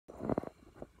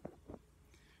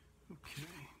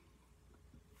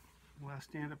Last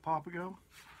Stand at Papago.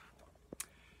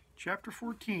 Chapter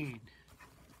 14.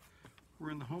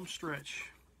 We're in the home stretch.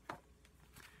 Let's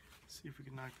see if we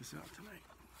can knock this out tonight.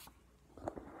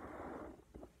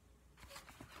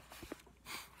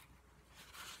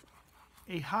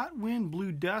 A hot wind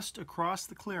blew dust across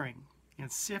the clearing and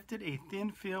sifted a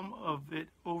thin film of it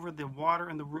over the water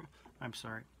in the room.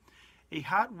 A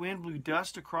hot wind blew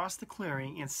dust across the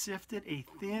clearing and sifted a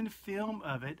thin film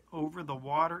of it over the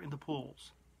water in the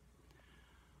pools.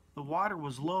 The water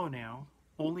was low now,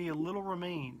 only a little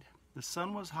remained. The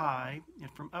sun was high, and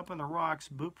from up on the rocks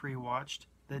Beaupre watched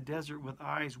the desert with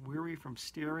eyes weary from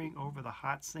staring over the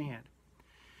hot sand.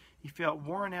 He felt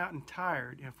worn out and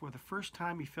tired, and for the first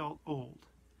time he felt old.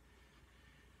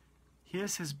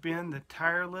 His has been the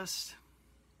tireless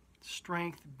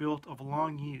strength built of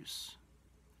long use,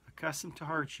 accustomed to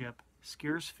hardship,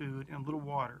 scarce food, and little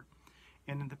water,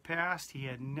 and in the past he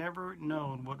had never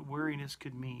known what weariness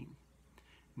could mean.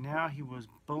 Now he was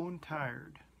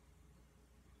bone-tired.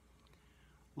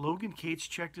 Logan Cates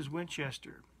checked his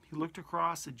Winchester. He looked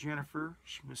across at Jennifer.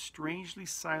 She was strangely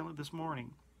silent this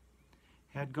morning.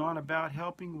 Had gone about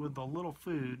helping with the little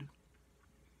food.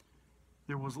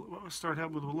 There was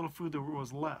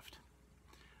left,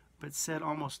 but said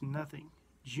almost nothing.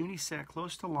 Junie sat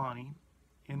close to Lonnie,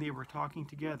 and they were talking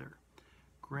together.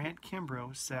 Grant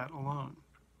Kimbrough sat alone.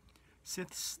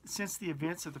 Since the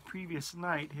events of the previous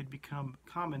night had become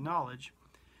common knowledge,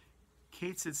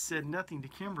 Cates had said nothing to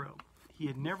Kimbrough. He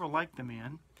had never liked the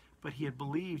man, but he had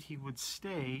believed he would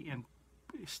stay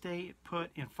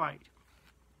put and fight.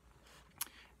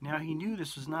 Now he knew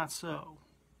this was not so.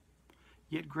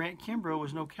 Yet Grant Kimbrough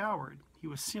was no coward. He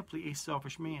was simply a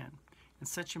selfish man, and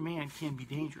such a man can be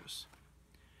dangerous.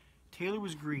 Taylor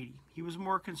was greedy. He was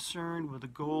more concerned with the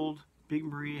gold Big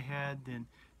Maria had than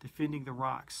defending the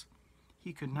rocks.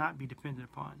 He could not be depended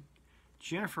upon.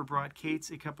 Jennifer brought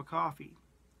Cates a cup of coffee.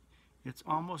 "It's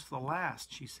almost the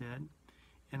last," she said,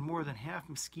 "and more than half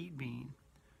mesquite bean,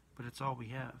 but it's all we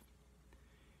have."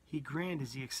 He grinned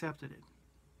as he accepted it,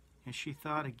 and she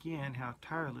thought again how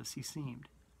tireless he seemed.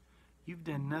 "You've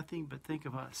done nothing but think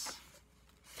of us,"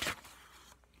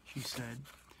 she said.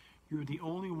 "You're the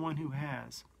only one who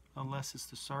has, unless it's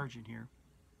the sergeant here.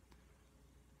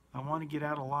 I want to get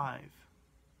out alive."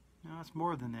 "No, it's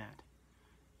more than that."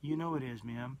 "You know it is,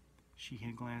 ma'am." She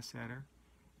had glanced at her.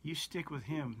 "You stick with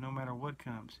him no matter what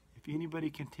comes. If anybody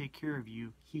can take care of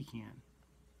you, he can."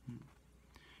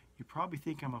 "You probably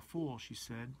think I'm a fool," she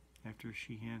said after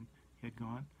she had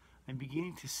gone. "I'm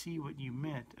beginning to see what you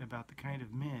meant about the kind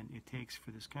of men it takes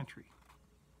for this country."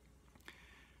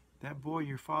 "That boy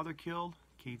your father killed,"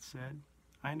 Kate said.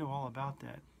 "I know all about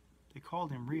that. They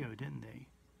called him Rio, didn't they?"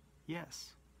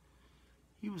 "Yes."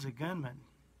 "He was a gunman,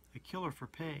 a killer for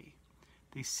pay.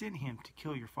 They sent him to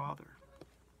kill your father."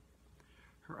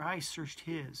 Her eyes searched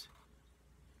his.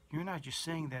 "You're not just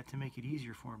saying that to make it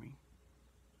easier for me."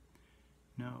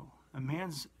 "No. A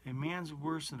man's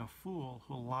worse than a fool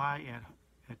who'll lie at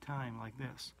a time like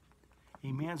this.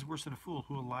 A man's worse than a fool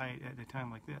who'll lie at a time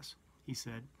like this," he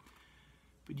said.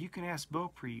 "But you can ask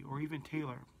Beaupre or even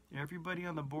Taylor. Everybody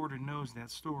on the border knows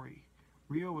that story.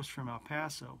 Rio was from El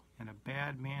Paso and a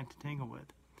bad man to tangle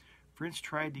with. French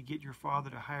tried to get your father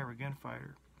to hire a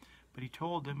gunfighter, but he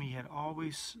told them he had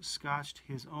always scotched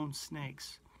his own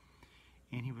snakes,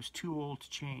 and he was too old to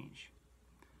change."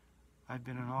 "I've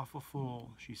been an awful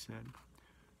fool," she said.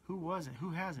 "Who wasn't?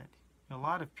 Who hasn't? A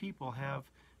lot of people have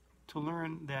to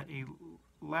learn that a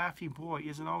laughy boy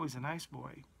isn't always a nice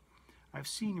boy. I've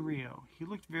seen Rio. He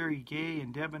looked very gay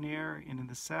and debonair and in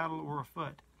the saddle or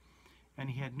afoot, and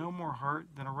he had no more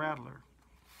heart than a rattler,"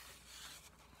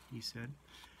 he said.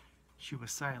 She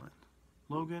was silent.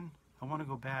 "Logan, I want to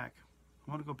go back. I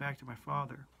want to go back to my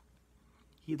father."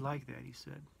 "He'd like that," he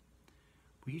said.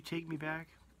 "Will you take me back?"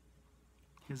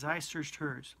 His eyes searched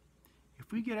hers.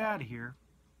 "If we get out of here,"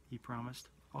 he promised,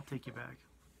 "I'll take you back."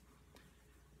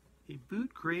 A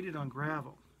boot grated on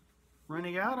gravel.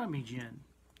 "Running out on me, Jen."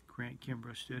 Grant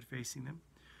Kimbrough stood facing them.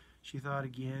 She thought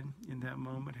again in that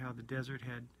moment how the desert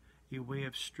had a way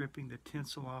of stripping the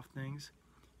tinsel off things.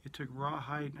 It took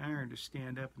rawhide and iron to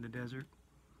stand up in the desert.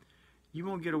 "You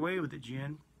won't get away with it,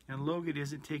 Jen, and Logan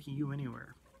isn't taking you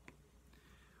anywhere."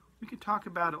 "We can talk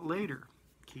about it later,"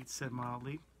 Kate said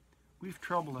mildly. "We've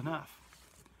trouble enough."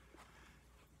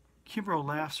 Kimbrough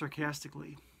laughed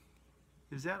sarcastically.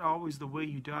 "Is that always the way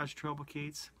you dodge trouble,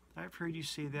 Cates? I've heard you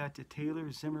say that to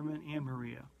Taylor, Zimmerman, and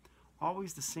Maria.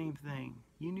 Always the same thing.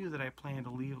 You knew that I planned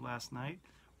to leave last night.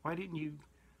 Why didn't you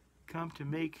come to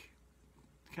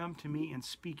me and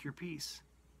speak your piece?"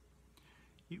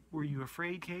 "Were you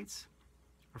afraid, Cates?"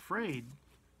 "Afraid?"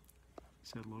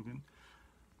 said Logan.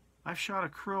 I've shot a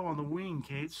crow on the wing,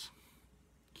 Kates.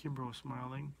 Kimbrough was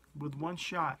smiling. With one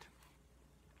shot.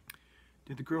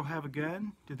 Did the girl have a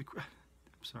gun? I'm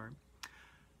sorry.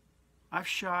 I've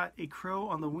shot a crow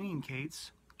on the wing,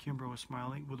 Kates. Kimbrough was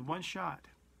smiling. With one shot.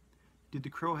 Did the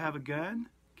crow have a gun?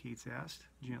 Kates asked,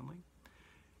 gently.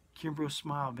 Kimbrough's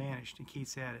smile vanished, and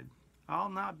Kates added, I'll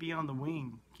not be on the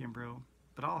wing, Kimbrough,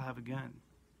 but I'll have a gun.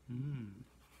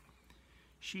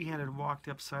 Sheehan had walked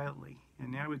up silently,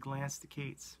 and now he glanced at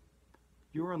Kates.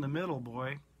 You're in the middle,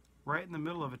 boy. Right in the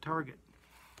middle of a target.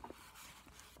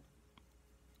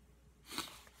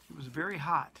 It was very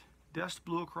hot. Dust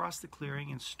blew across the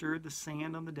clearing and stirred the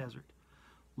sand on the desert.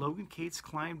 Logan Kates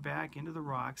climbed back into the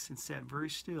rocks and sat very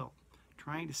still,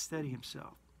 trying to steady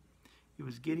himself. It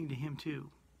was getting to him, too.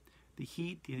 The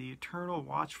heat, the eternal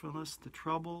watchfulness, the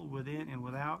trouble within and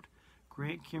without.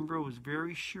 Grant Kimbrough was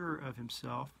very sure of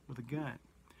himself with a gun,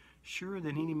 surer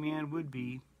than any man would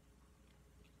be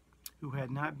who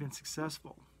had not been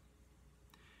successful.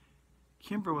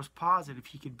 Kimbrough was positive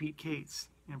he could beat Kates,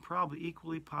 and probably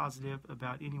equally positive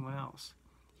about anyone else.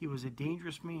 He was a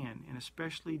dangerous man, and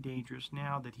especially dangerous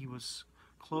now that he was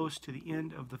close to the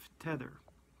end of the tether.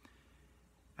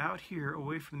 Out here,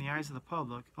 away from the eyes of the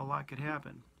public, a lot could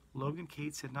happen. Logan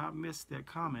Kates had not missed that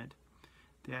comment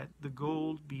that the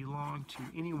gold belonged to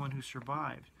anyone who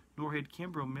survived, nor had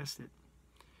Kimbrough missed it.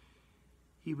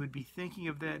 He would be thinking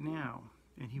of that now,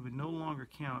 and he would no longer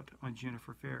count on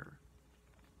Jennifer Fair.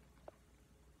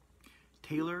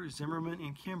 Taylor, Zimmerman,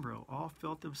 and Kimbrough all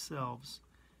felt themselves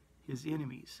his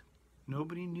enemies.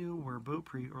 Nobody knew where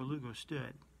Beaupre or Lugo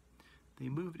stood. They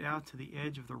moved out to the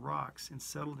edge of the rocks and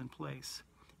settled in place.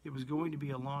 It was going to be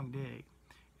a long day,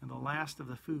 and the last of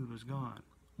the food was gone.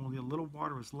 Only a little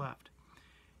water was left.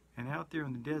 And out there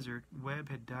in the desert, Webb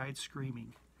had died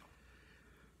screaming.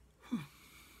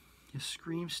 His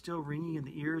scream still ringing in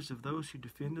the ears of those who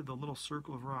defended the little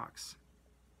circle of rocks.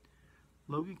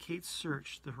 Logan Kates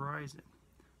searched the horizon,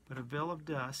 but a veil of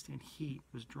dust and heat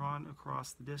was drawn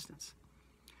across the distance.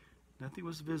 Nothing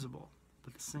was visible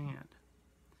but the sand,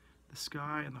 the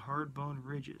sky, and the hard-boned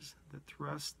ridges that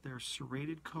thrust their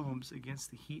serrated combs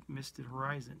against the heat-misted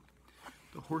horizon.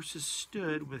 The horses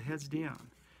stood with heads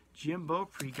down. Jim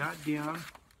Beaupre got down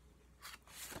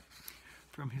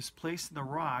from his place in the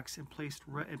rocks and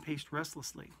paced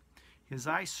restlessly. His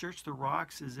eyes searched the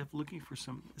rocks as if looking for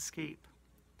some escape.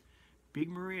 Big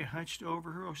Maria hunched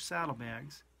over her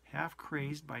saddlebags, half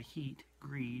crazed by heat,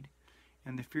 greed,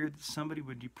 and the fear that somebody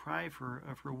would deprive her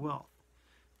of her wealth.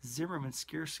 Zimmerman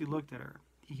scarcely looked at her.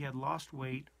 He had lost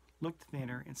weight, looked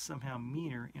thinner, and somehow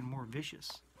meaner and more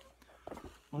vicious.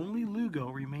 Only Lugo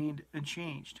remained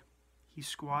unchanged. He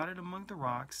squatted among the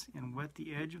rocks and wet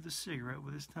the edge of the cigarette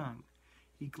with his tongue.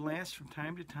 He glanced from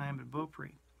time to time at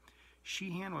Beaupre.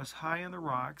 Sheehan was high on the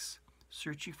rocks,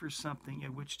 searching for something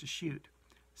at which to shoot.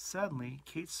 Suddenly,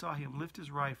 Kate saw him lift his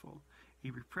rifle,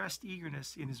 a repressed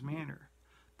eagerness in his manner.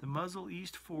 The muzzle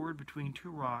eased forward between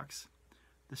two rocks.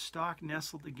 The stock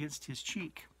nestled against his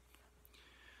cheek.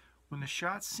 When the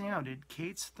shot sounded,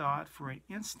 Kates thought for an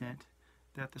instant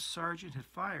that the sergeant had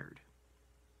fired.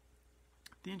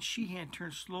 Then Sheehan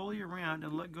turned slowly around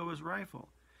and let go his rifle.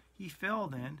 He fell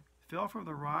from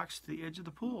the rocks to the edge of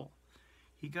the pool.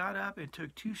 He got up and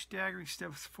took 2 staggering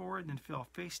steps forward, then fell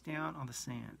face down on the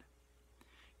sand.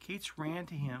 Kates ran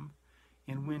to him,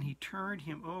 and when he turned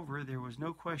him over, there was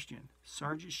no question.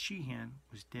 Sergeant Sheehan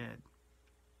was dead.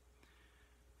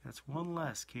 That's one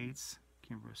less, Kates,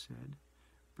 Kimbrough said.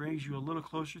 Brings you a little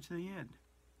closer to the end.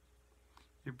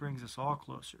 It brings us all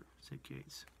closer, said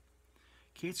Kates.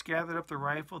 Kates gathered up the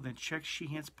rifle, then checked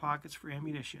Sheehan's pockets for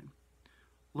ammunition.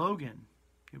 Logan,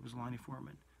 it was Lonnie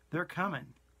Foreman, they're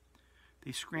coming.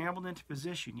 They scrambled into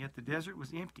position, yet the desert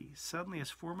was empty. Suddenly, as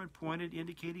Foreman pointed,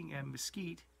 indicating a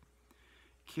mesquite,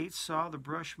 Kates saw the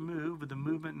brush move with the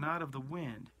movement not of the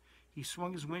wind. He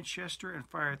swung his Winchester and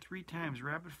fired 3 times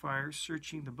rapid fire,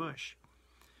 searching the bush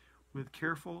with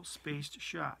careful, spaced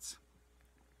shots.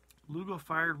 Lugo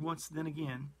fired once, then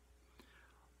again.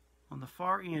 On the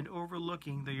far end,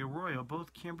 overlooking the arroyo,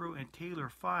 both Kimbrough and Taylor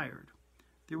fired.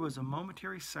 There was a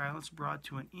momentary silence brought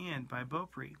to an end by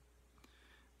Beaupre.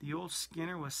 The old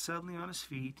Skinner was suddenly on his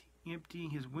feet,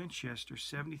 emptying his Winchester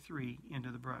 73 into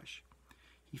the brush.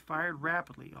 He fired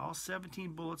rapidly, all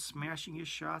 17 bullets smashing his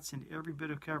shots into every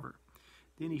bit of cover.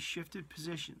 Then he shifted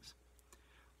positions,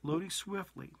 loading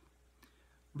swiftly.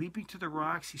 Leaping to the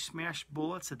rocks, he smashed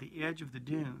bullets at the edge of the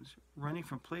dunes, running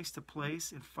from place to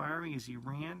place and firing as he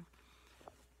ran.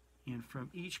 And from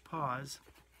each pause,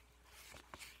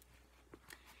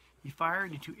 he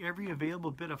fired into every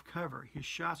available bit of cover, his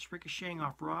shots ricocheting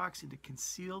off rocks into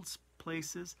concealed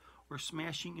places or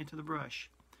smashing into the brush.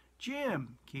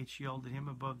 Jim! Kate yelled at him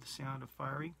above the sound of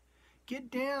firing.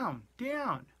 Get down!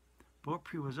 Down!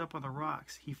 Beaupre was up on the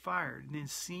rocks. He fired, and then,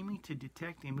 seeming to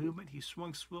detect a movement, he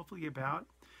swung swiftly about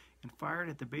and fired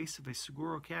at the base of a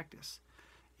saguaro cactus.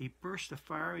 A burst of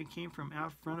firing came from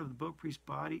out front of the Beaupre's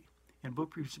body, and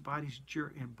Beaupre's body's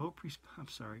jerk.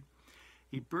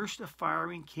 A burst of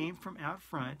firing came from out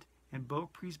front, and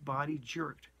Beaupre's body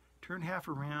jerked, turned half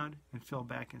around, and fell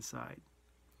back inside.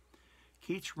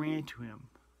 Kate ran to him.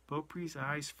 Beaupre's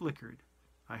eyes flickered.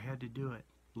 I had to do it,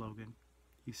 Logan,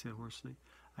 he said hoarsely.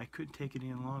 I couldn't take it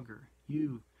any longer.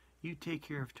 You take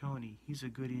care of Tony. He's a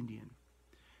good Indian.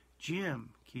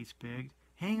 Jim, Kate begged.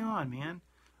 Hang on, man.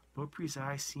 Beaupre's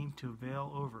eyes seemed to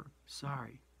veil over.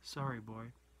 Sorry, boy.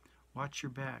 Watch your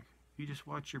back. You just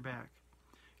watch your back.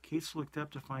 Kate looked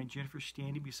up to find Jennifer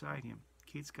standing beside him.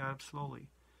 Kate got up slowly.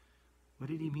 What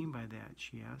did he mean by that?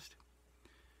 She asked.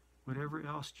 Whatever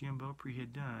else Jim Beaupre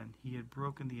had done, he had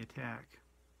broken the attack,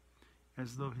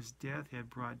 as though his death had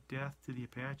brought death to the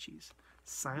Apaches.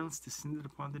 Silence descended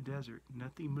upon the desert.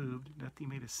 Nothing moved, nothing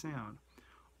made a sound.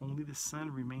 Only the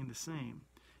sun remained the same.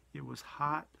 It was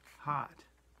hot, hot.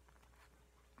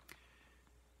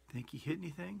 Think he hit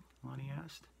anything? Lonnie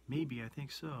asked. Maybe, I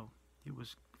think so. It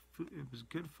was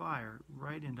good fire,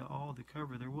 right into all the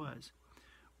cover there was.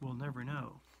 We'll never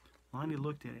know. Lonnie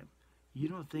looked at him. You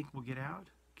don't think we'll get out?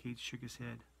 Kate shook his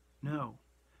head. No.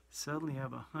 Suddenly I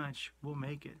have a hunch we'll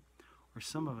make it. Or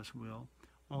some of us will.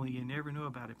 Only you never know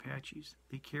about Apaches.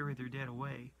 They carry their dead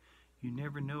away. You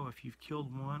never know if you've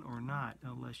killed one or not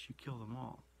unless you kill them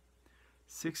all.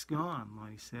 6 gone,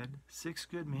 Lonnie said. 6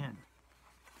 good men.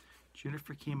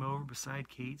 Jennifer came over beside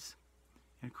Kate's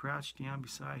and crouched down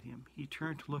beside him. He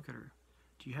turned to look at her.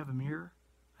 Do you have a mirror?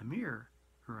 A mirror?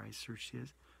 Her eyes searched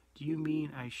his. Do you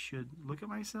mean I should look at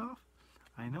myself?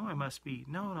 I know I must be.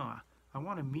 No, I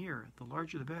want a mirror. The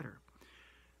larger the better.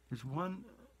 There's one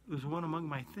among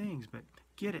my things, but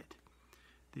get it.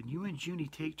 Then you and Junie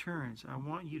take turns. I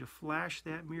want you to flash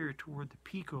that mirror toward the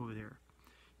peak over there.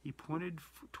 He pointed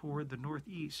toward the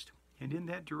northeast, and in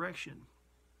that direction.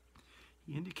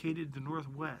 He indicated the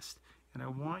northwest, and I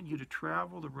want you to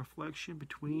travel the reflection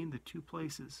between the two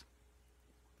places.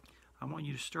 I want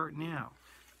you to start now.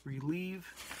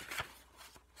 Relieve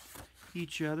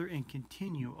each other and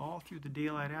continue all through the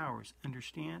daylight hours.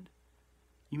 Understand?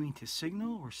 You mean to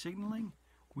signal or signaling?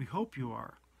 We hope you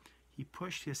are. He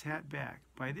pushed his hat back.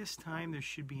 By this time there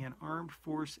should be an armed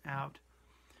force out.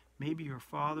 Maybe your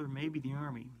father, maybe the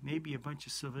army, maybe a bunch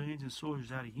of civilians and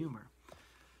soldiers out of humor.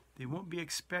 They won't be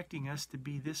expecting us to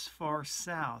be this far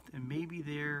south, and maybe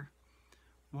there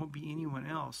won't be anyone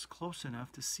else close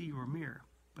enough to see your mirror.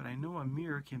 But I know a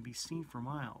mirror can be seen for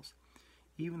miles,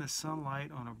 even the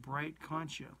sunlight on a bright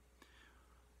concha.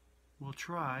 We'll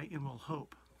try and we'll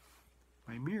hope.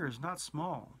 My mirror is not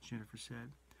small, Jennifer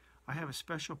said. I have a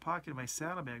special pocket in my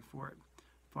saddlebag for it.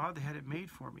 Father had it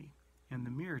made for me, and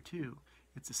the mirror too.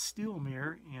 It's a steel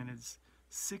mirror, and it's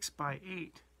 6 by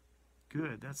 8.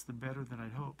 Good, that's the better than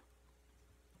I'd hope.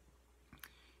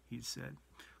 He'd said.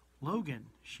 Logan,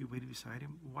 she waited beside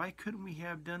him, why couldn't we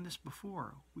have done this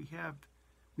before? We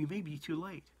may be too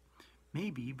late.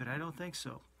 Maybe, but I don't think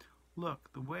so. Look,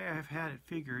 the way I've had it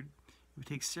figured, it would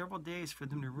take several days for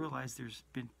them to realize there's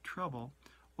been trouble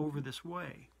over this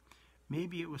way.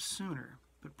 Maybe it was sooner,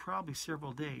 but probably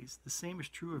several days. The same is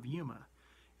true of Yuma.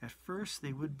 At first,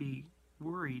 they would be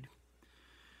worried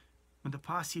when the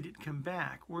posse didn't come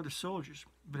back, or the soldiers,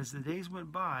 but as the days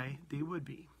went by, they would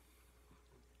be.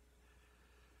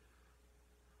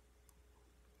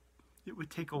 It would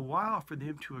take a while for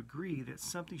them to agree that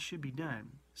something should be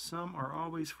done. Some are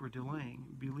always for delaying,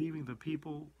 believing the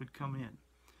people would come in.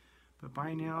 But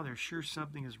by now, they're sure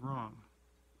something is wrong.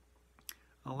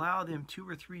 Allow them 2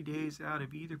 or 3 days out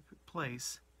of either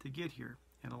place to get here,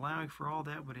 and allowing for all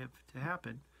that would have to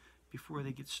happen before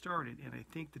they get started, and I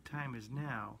think the time is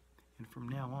now, and from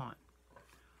now on.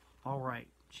 All right,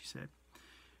 she said.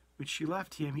 When she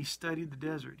left him, he studied the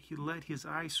desert. He let his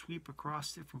eyes sweep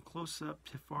across it from close up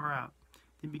to far out,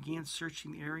 then began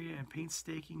searching the area and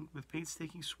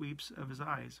painstaking sweeps of his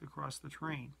eyes across the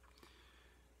terrain.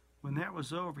 When that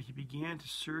was over, he began to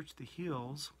search the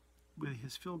hills with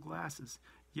his field glasses,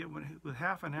 yet when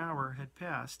half an hour had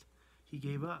passed, he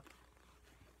gave up.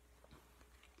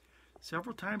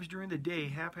 Several times during the day,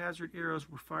 haphazard arrows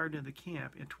were fired into the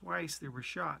camp, and twice there were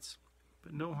shots,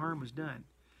 but no harm was done.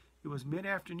 It was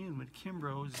mid-afternoon when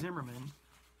Kimbrough, Zimmerman,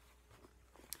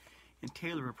 and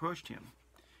Taylor approached him.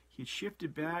 He had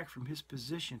shifted back from his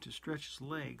position to stretch his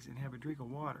legs and have a drink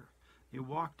of water. They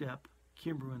walked up,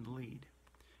 Kimbrough in the lead.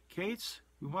 Cates,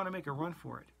 we want to make a run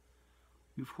for it.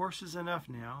 We've horses enough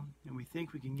now, and we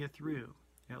think we can get through.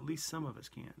 At least some of us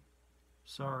can.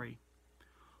 Sorry.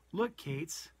 Look,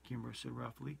 Cates, Kimbrough said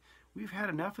roughly, we've had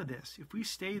enough of this. If we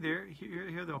stay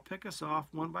here they'll pick us off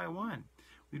one by one.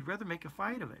 We'd rather make a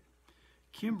fight of it.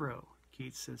 Kimbrough,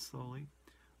 Cates said slowly,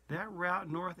 that route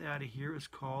north out of here is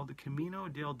called the Camino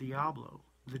del Diablo,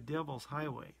 the Devil's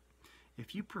Highway.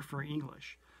 If you prefer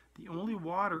English, the only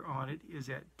water on it is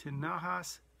at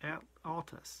Tinajas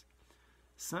Altas.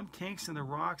 Some tanks in the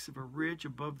rocks of a ridge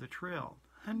above the trail.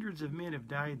 Hundreds of men have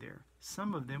died there,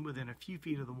 some of them within a few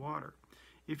feet of the water.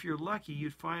 If you're lucky,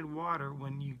 you'd find water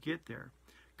when you get there,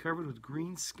 covered with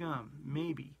green scum,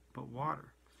 maybe, but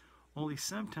water. Only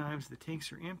sometimes the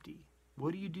tanks are empty.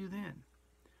 What do you do then?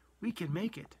 We can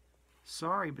make it.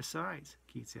 Sorry, besides,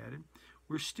 Cates added.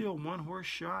 We're still 1 horse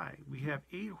shy. We have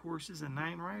 8 horses and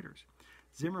 9 riders.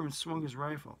 Zimmerman swung his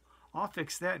rifle. I'll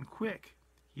fix that and quick.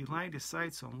 He lined his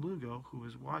sights on Lugo, who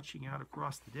was watching out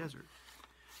across the desert.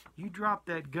 You dropped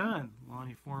that gun.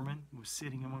 Lonnie Foreman was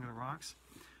sitting among the rocks,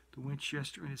 the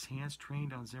Winchester in his hands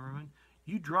trained on Zimmerman.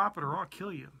 You drop it or I'll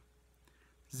kill you.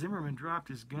 Zimmerman dropped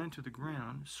his gun to the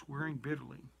ground, swearing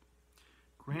bitterly.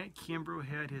 Grant Kimbrough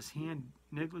had his hand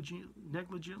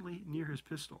negligently near his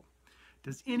pistol.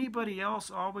 Does anybody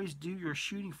else always do your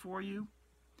shooting for you?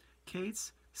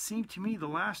 Cates, seemed to me the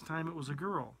last time it was a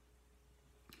girl.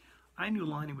 I knew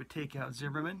Lonnie would take out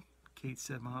Zimmerman, Cates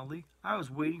said mildly. I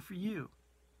was waiting for you.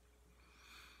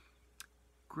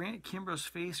 Grant Kimbrough's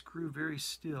face grew very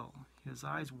still. His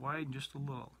eyes widened just a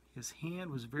little. His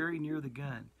hand was very near the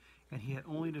gun, and he had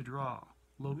only to draw.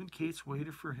 Logan Cates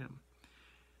waited for him.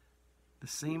 The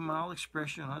same mild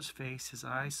expression on his face, his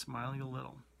eyes smiling a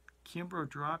little. Kimbrough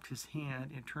dropped his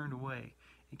hand and turned away,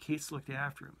 and Cates looked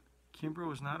after him. Kimbrough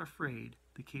was not afraid,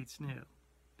 that Cates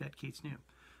knew.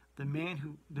 The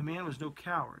man was no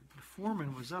coward. The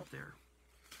foreman was up there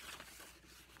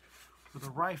with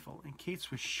a rifle, and Cates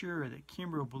was sure that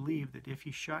Kimbrough believed that if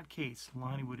he shot Cates,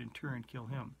 Lonnie would in turn kill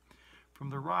him.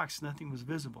 From the rocks, nothing was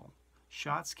visible.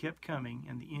 Shots kept coming,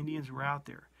 and the Indians were out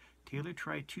there. Taylor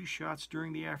tried 2 shots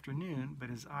during the afternoon, but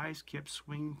his eyes kept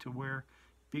swinging to where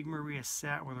Big Maria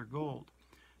sat with her gold.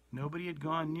 Nobody had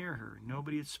gone near her.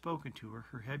 Nobody had spoken to her.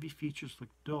 Her heavy features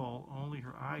looked dull. Only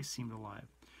her eyes seemed alive.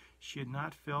 She had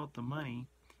not felt the money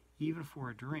even for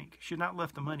a drink. She had not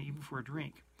left the money even for a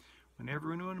drink. When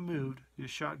everyone moved, the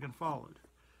shotgun followed.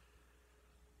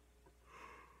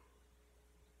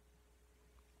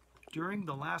 During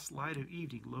the last light of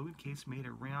evening, Logan Cates made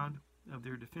a round of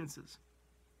their defenses.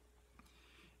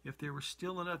 If there were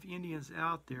still enough Indians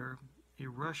out there, a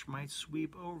rush might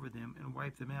sweep over them and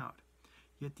wipe them out.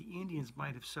 Yet the Indians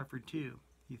might have suffered too.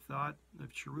 He thought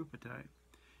of Cherupatai.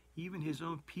 Even his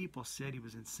own people said he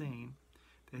was insane,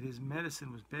 that his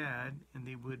medicine was bad, and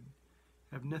they would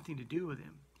have nothing to do with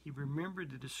him. He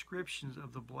remembered the descriptions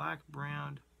of the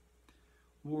black-browned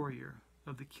warrior,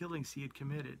 of the killings he had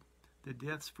committed, the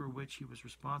deaths for which he was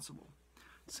responsible.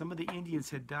 Some of the Indians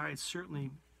had died,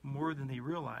 certainly more than they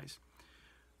realized.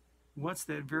 Once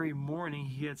that very morning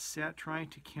he had sat trying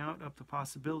to count up the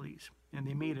possibilities, and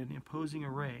they made an imposing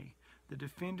array. The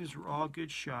defenders were all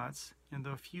good shots, and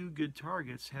though a few good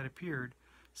targets had appeared,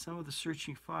 some of the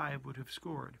searching 5 would have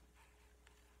scored.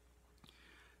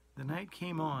 The night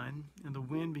came on, and the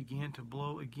wind began to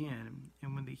blow again,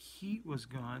 and when the heat was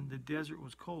gone, the desert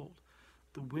was cold.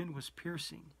 The wind was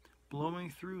piercing, blowing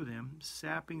through them,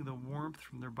 sapping the warmth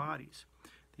from their bodies.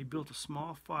 They built a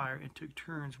small fire and took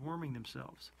turns warming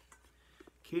themselves.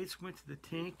 Cates went to the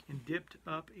tank and dipped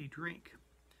up a drink.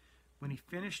 When he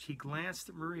finished, he glanced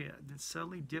at Maria, then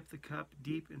suddenly dipped the cup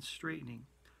deep and straightening,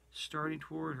 starting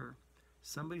toward her.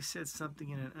 Somebody said something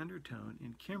in an undertone,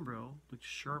 and Kimbrough looked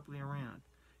sharply around.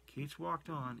 Cates walked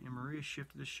on, and Maria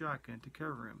shifted the shotgun to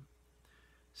cover him.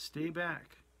 Stay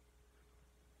back.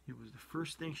 It was the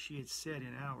first thing she had said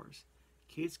in hours.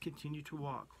 Cates continued to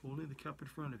walk, holding the cup in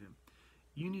front of him.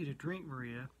 You need a drink,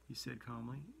 Maria, he said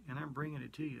calmly, and I'm bringing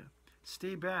it to you.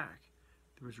 Stay back.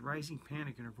 There was rising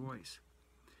panic in her voice.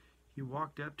 He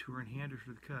walked up to her and handed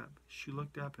her the cup. She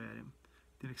looked up at him,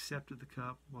 then accepted the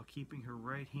cup while keeping her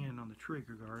right hand on the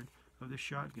trigger guard of the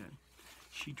shotgun.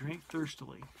 She drank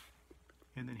thirstily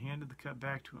and then handed the cup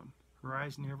back to him, her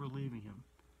eyes never leaving him.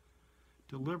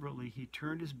 Deliberately, he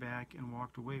turned his back and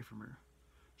walked away from her.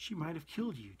 She might have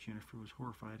killed you, Jennifer was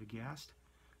horrified, aghast.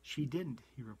 She didn't,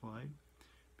 he replied.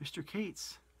 Mr.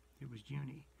 Cates. It was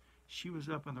Junie. She was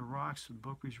up on the rocks with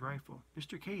Beaupré's rifle.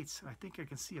 Mr. Cates, I think I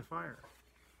can see a fire.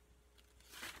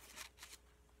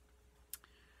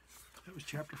 That was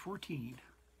chapter 14.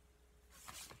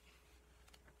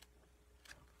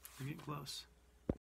 We're getting close.